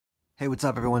Hey, what's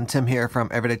up everyone? Tim here from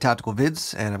Everyday Tactical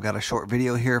Vids, and I've got a short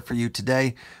video here for you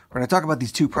today. We're going to talk about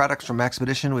these two products from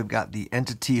Maxpedition. We've got the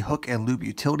Entity Hook and Loop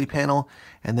Utility Panel,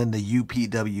 and then the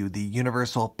UPW, the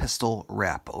Universal Pistol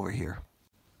Wrap over here.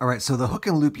 Alright, so the Hook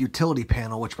and Loop Utility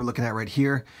Panel, which we're looking at right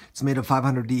here, it's made of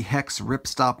 500D hex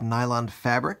ripstop nylon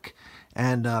fabric.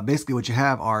 And basically what you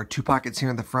have are two pockets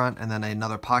here in the front and then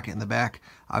another pocket in the back.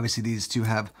 Obviously these two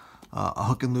have a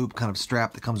hook and loop kind of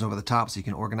strap that comes over the top so you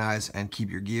can organize and keep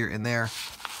your gear in there.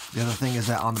 The other thing is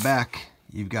that on the back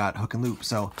you've got hook and loop.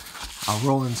 So I'll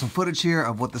roll in some footage here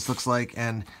of what this looks like,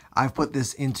 and I've put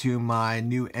this into my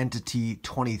new Entity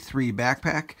 23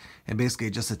 backpack, and basically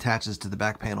it just attaches to the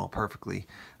back panel perfectly.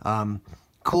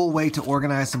 Cool way to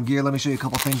organize some gear. Let me show you a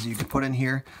couple things that you can put in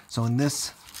here. So in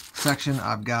this section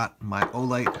I've got my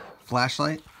Olight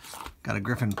flashlight, got a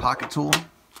Griffin pocket tool,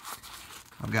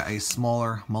 I've got a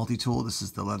smaller multi-tool. This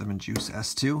is the Leatherman Juice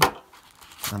S2.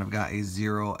 Then I've got a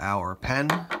 0-hour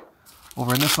pen.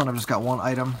 Over in this one, I've just got one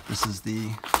item. This is the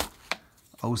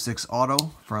 06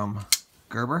 Auto from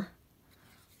Gerber.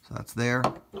 So that's there.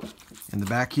 In the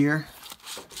back here,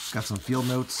 got some field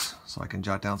notes, so I can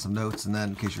jot down some notes. And then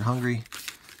in case you're hungry,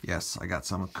 yes, I got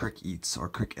some Crick Eats or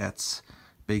Crickets,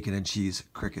 bacon and cheese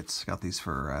crickets. Got these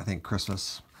for, I think,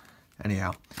 Christmas.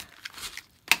 Anyhow.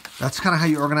 That's kind of how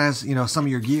you organize, some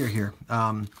of your gear here.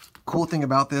 Cool thing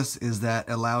about this is that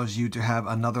it allows you to have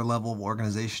another level of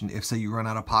organization. If, say, you run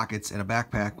out of pockets in a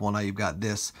backpack, well, now you've got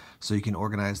this, so you can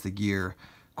organize the gear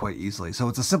quite easily. So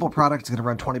it's a simple product. It's going to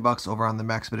run 20 bucks over on the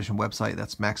Maxpedition website.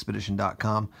 That's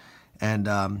maxpedition.com. And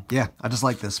yeah, I just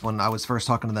like this. When I was first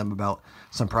talking to them about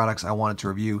some products I wanted to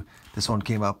review, this one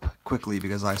came up quickly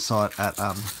because I saw it at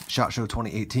SHOT Show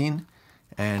 2018,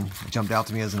 and it jumped out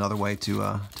to me as another way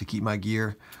to keep my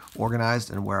gear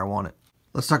organized and where I want it.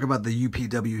 Let's talk about the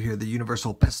UPW here, the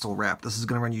Universal Pistol Wrap. This is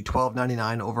going to run you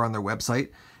 $12.99 over on their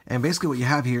website. And basically what you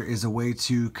have here is a way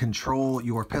to control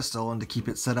your pistol and to keep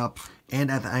it set up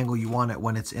and at the angle you want it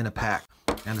when it's in a pack.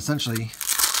 And essentially,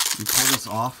 you pull this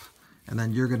off, and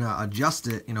then you're going to adjust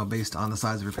it, based on the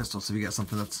size of your pistol. So if you get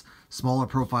something that's smaller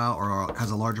profile or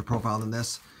has a larger profile than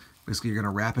this, basically you're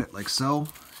going to wrap it like so.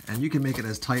 And you can make it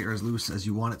as tight or as loose as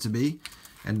you want it to be.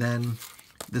 And then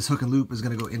this hook and loop is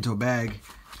going to go into a bag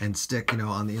and stick,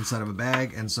 on the inside of a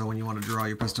bag. And so when you want to draw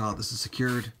your pistol out, this is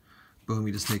secured. Boom,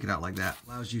 you just take it out like that.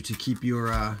 Allows you to keep your,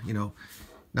 you're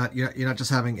not just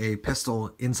having a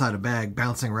pistol inside a bag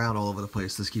bouncing around all over the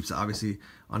place. This keeps it obviously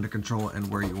under control and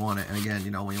where you want it. And again,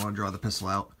 when you want to draw the pistol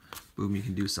out, boom, you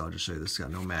can do so. I'll just show you this. It's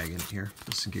got no mag in it here,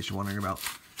 just in case you're wondering about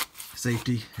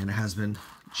safety. And it has been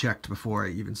checked before I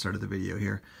even started the video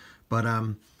here. But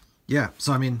yeah,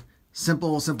 so I mean,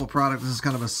 simple product. This is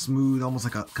kind of a smooth, almost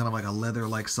like a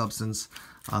leather-like substance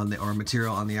or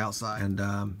material on the outside.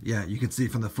 And yeah, you can see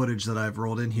from the footage that I've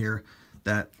rolled in here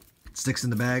that it sticks in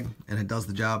the bag and it does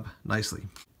the job nicely.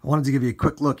 I wanted to give you a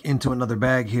quick look into another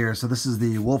bag here. So this is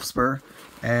the Wolf Spur,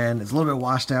 and it's a little bit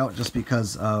washed out just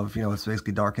because of, it's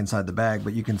basically dark inside the bag.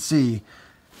 But you can see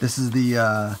this is the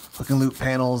hook and loop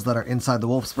panels that are inside the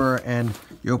Wolf Spur, and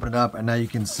you open it up and now you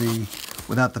can see,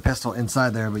 without the pistol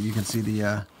inside there, but you can see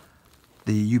the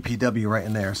UPW right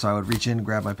in there. So I would reach in,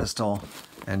 grab my pistol,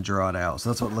 and draw it out. So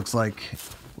that's what it looks like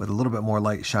with a little bit more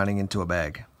light shining into a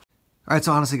bag. Alright,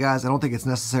 so honestly guys, I don't think it's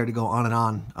necessary to go on and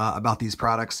on about these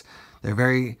products. They're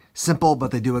very simple, but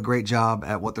they do a great job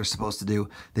at what they're supposed to do.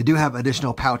 They do have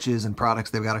additional pouches and products.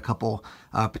 They've got a couple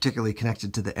particularly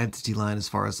connected to the Entity line as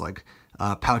far as like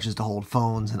pouches to hold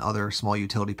phones and other small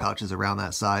utility pouches around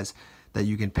that size that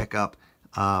you can pick up.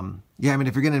 Yeah, I mean,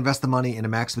 if you're going to invest the money in a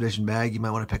Maxpedition bag, you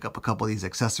might want to pick up a couple of these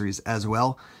accessories as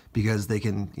well, because they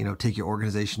can, take your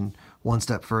organization one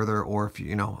step further. Or if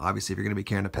obviously if you're going to be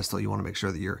carrying a pistol, you want to make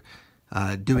sure that you're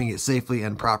doing it safely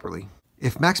and properly.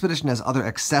 If Maxpedition has other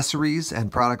accessories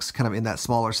and products kind of in that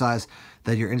smaller size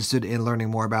that you're interested in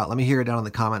learning more about, let me hear it down in the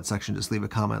comment section. Just leave a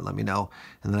comment, let me know,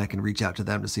 and then I can reach out to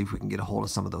them to see if we can get a hold of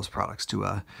some of those products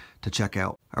to check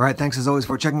out. All right, thanks as always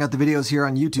for checking out the videos here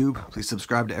on YouTube. Please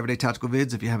subscribe to Everyday Tactical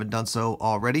Vids if you haven't done so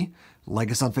already. Like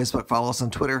us on Facebook, follow us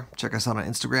on Twitter, check us out on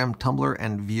Instagram, Tumblr,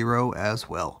 and Vero as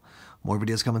well. More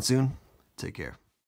videos coming soon. Take care.